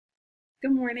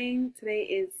Good morning. Today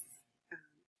is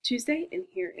Tuesday, and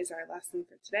here is our lesson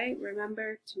for today.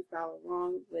 Remember to follow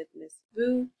along with Miss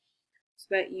Vu so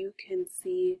that you can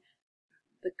see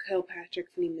the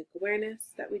Kilpatrick phonemic awareness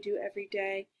that we do every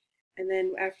day. And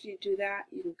then after you do that,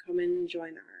 you can come in and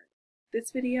join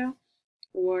this video,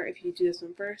 or if you do this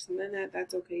one first and then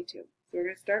that's okay too. So we're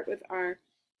going to start with our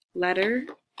letter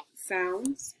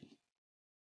sounds.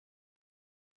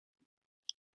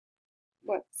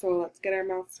 So let's get our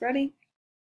mouths ready.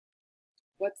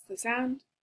 What's the sound?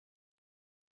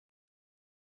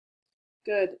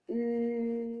 Good.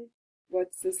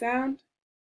 What's the sound?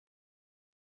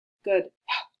 Good.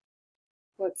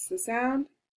 What's the sound?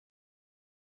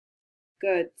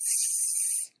 Good.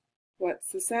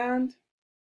 What's the sound?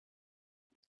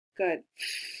 Good.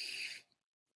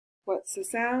 What's the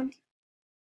sound?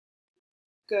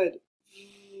 Good.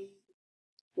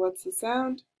 What's the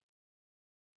sound?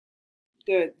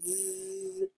 Good.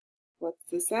 What's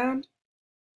the sound?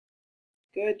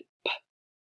 Good.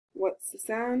 What's the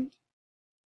sound?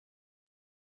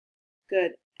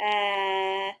 Good.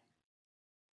 Okay,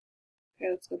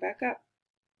 let's go back up.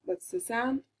 What's the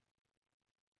sound?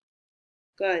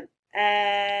 Good.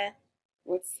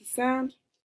 What's the sound?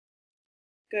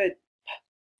 Good.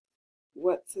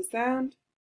 What's the sound?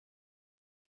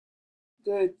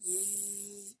 Good.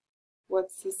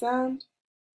 What's the sound?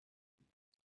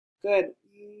 Good.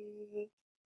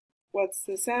 What's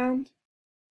the sound?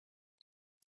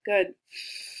 Good.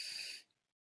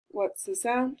 What's the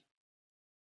sound?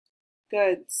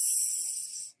 Good.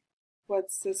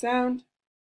 What's the sound?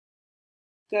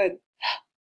 Good.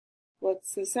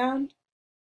 What's the sound?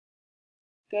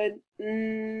 Good.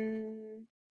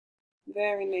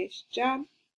 Very nice job.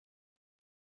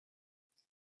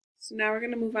 So now we're going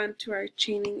to move on to our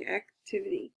chaining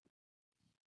activity.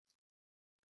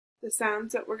 The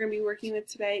sounds that we're going to be working with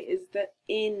today is the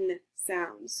in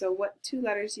sound. So what two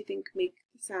letters do you think make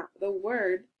the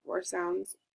word or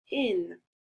sounds in?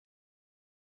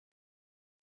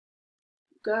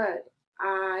 Good.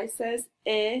 I says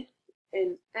I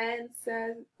and N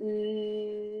says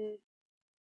N.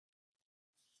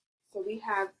 So we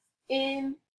have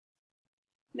in.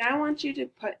 Now I want you to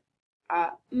put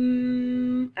at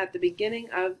the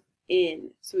beginning of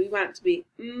in. So we want it to be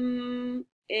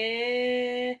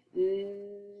in.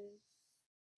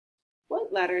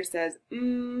 What letter says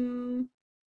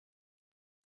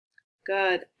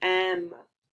Good. M.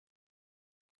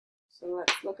 So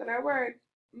let's look at our word.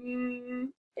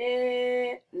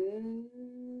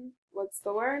 What's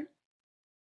the word?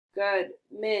 Good.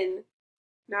 Min.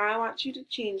 Now I want you to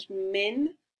change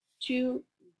min to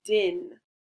din.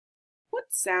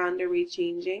 What sound are we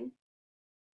changing?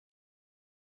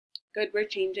 Good, we're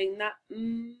changing that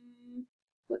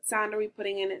What sound are we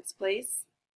putting in its place?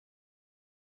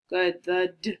 Good,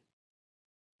 the d.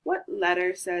 What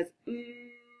letter says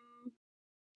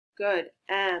Good,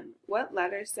 M. What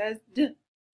letter says d?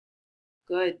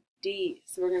 Good, D.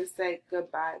 So we're going to say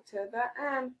goodbye to the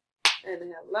M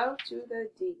and hello to the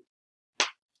D.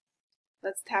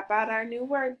 Let's tap out our new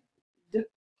word. D.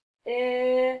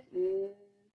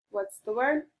 What's the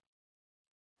word?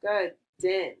 Good,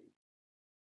 din.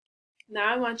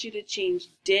 Now I want you to change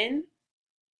din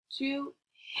to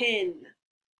hin.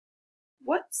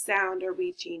 What sound are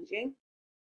we changing?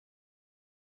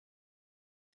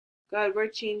 Good, we're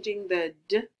changing the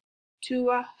d to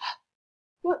a h.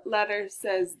 What letter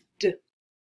says d?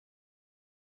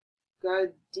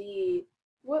 Good, D.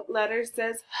 What letter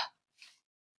says h?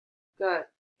 Good,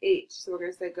 H. So we're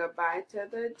going to say goodbye to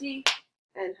the D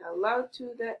and hello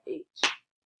to the H.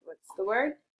 What's the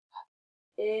word?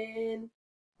 In.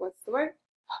 What's the word?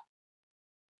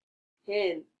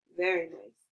 Hin. Very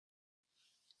nice.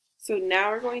 So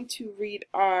now we're going to read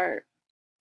our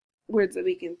words that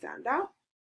we can sound out.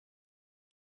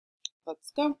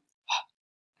 Let's go.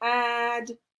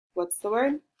 Add. What's the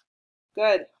word?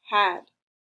 Good. Had.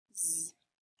 Z.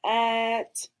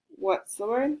 At. What's the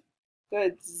word?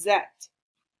 Good. Zet.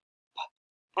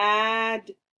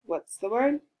 Add. What's the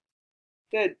word?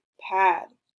 Good. Pad.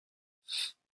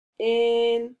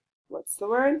 In. What's the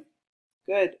word?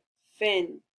 Good.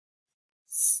 Fin.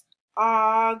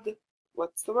 Og.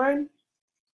 What's the word?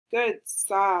 Good.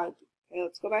 Sog. Okay,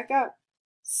 let's go back up.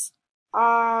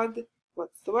 Og.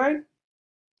 What's the word?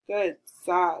 Good.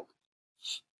 Sog.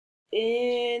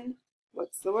 In.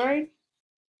 What's the word?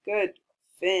 Good.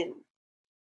 Fin.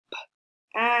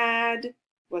 Add.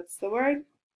 What's the word?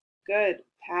 Good.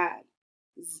 Pad.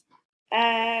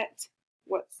 At.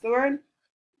 What's the word?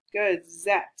 Good.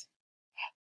 Zet.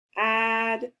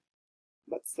 Add.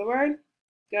 What's the word?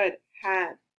 Good.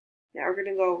 Had. Now we're going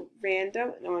to go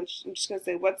random, and I'm just going to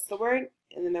say, what's the word?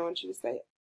 and then I want you to say it.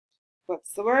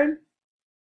 What's the word?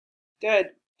 Good.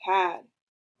 Pad.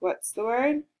 What's the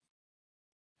word?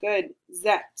 Good.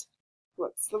 Zet.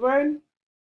 What's the word?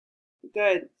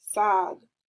 Good. Sod.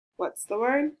 What's the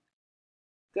word?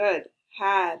 Good.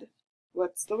 Had.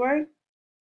 What's the word?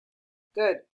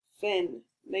 Good. Fin.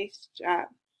 Nice job.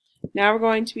 Now we're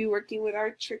going to be working with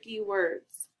our tricky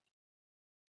words.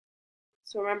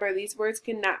 So remember, these words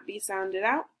cannot be sounded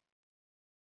out.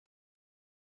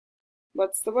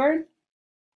 What's the word?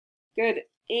 Good.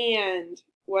 And.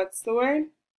 What's the word?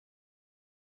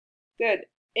 Good.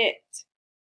 It.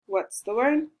 What's the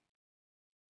word?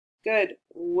 Good.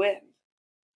 With.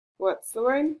 What's the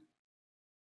word?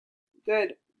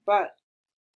 Good. But.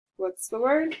 What's the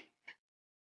word?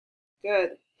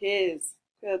 Good. His.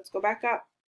 Okay, let's go back up.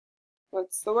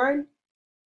 What's the word?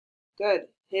 Good.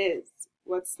 His.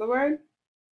 What's the word?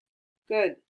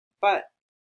 Good. But.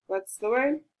 What's the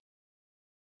word?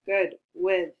 Good.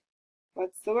 With.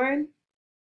 What's the word?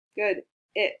 Good.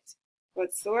 It.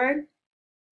 What's the word?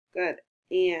 Good.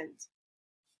 And.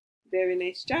 Very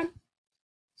nice job.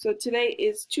 So today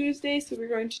is Tuesday, so we're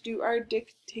going to do our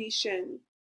dictation.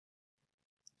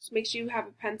 So make sure you have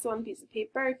a pencil and a piece of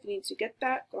paper. If you need to get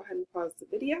that, go ahead and pause the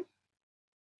video.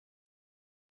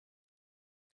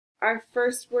 Our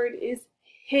first word is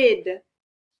hid.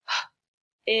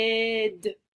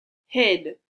 Id.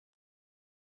 Hid.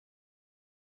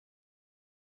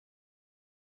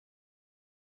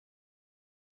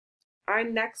 Our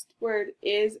next word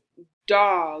is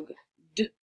dog.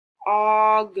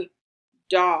 Og.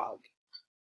 Dog.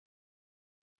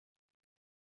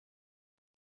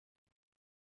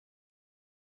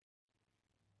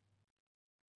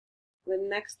 The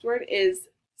next word is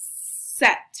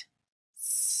set.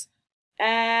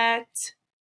 At.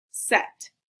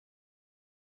 Set.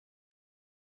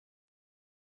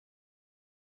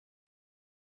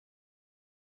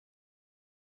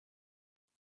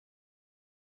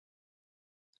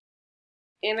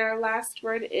 And our last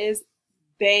word is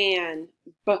ban.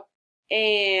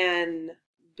 B-an.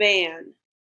 Ban.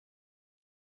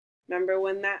 Remember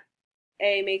when that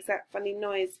A makes that funny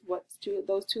noise,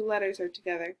 those two letters are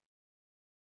together.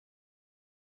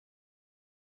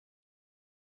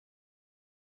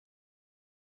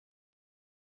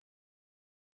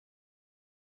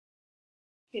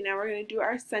 Okay, now we're going to do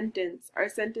our sentence. Our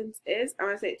sentence is, I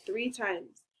want to say it 3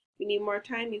 times. If you need more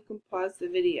time, you can pause the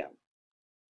video.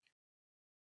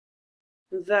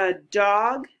 The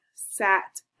dog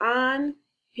sat on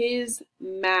his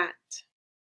mat.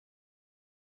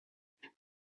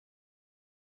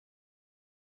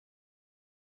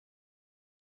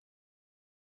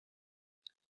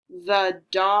 The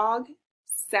dog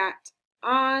sat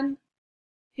on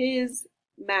his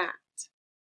mat.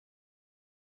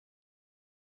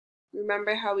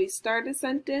 Remember how we start a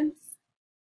sentence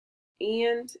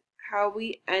and how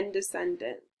we end a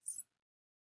sentence.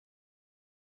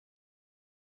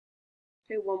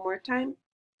 Okay, one more time.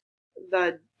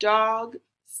 The dog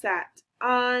sat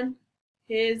on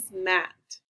his mat.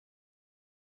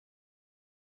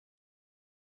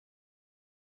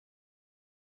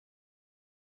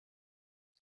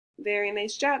 Very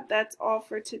nice job. That's all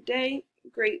for today.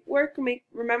 Great work.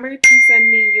 Remember to send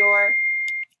me your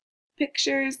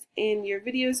pictures and your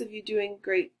videos of you doing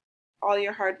great, all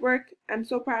your hard work. I'm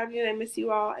so proud of you and I miss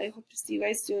you all. I hope to see you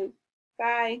guys soon.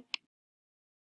 Bye.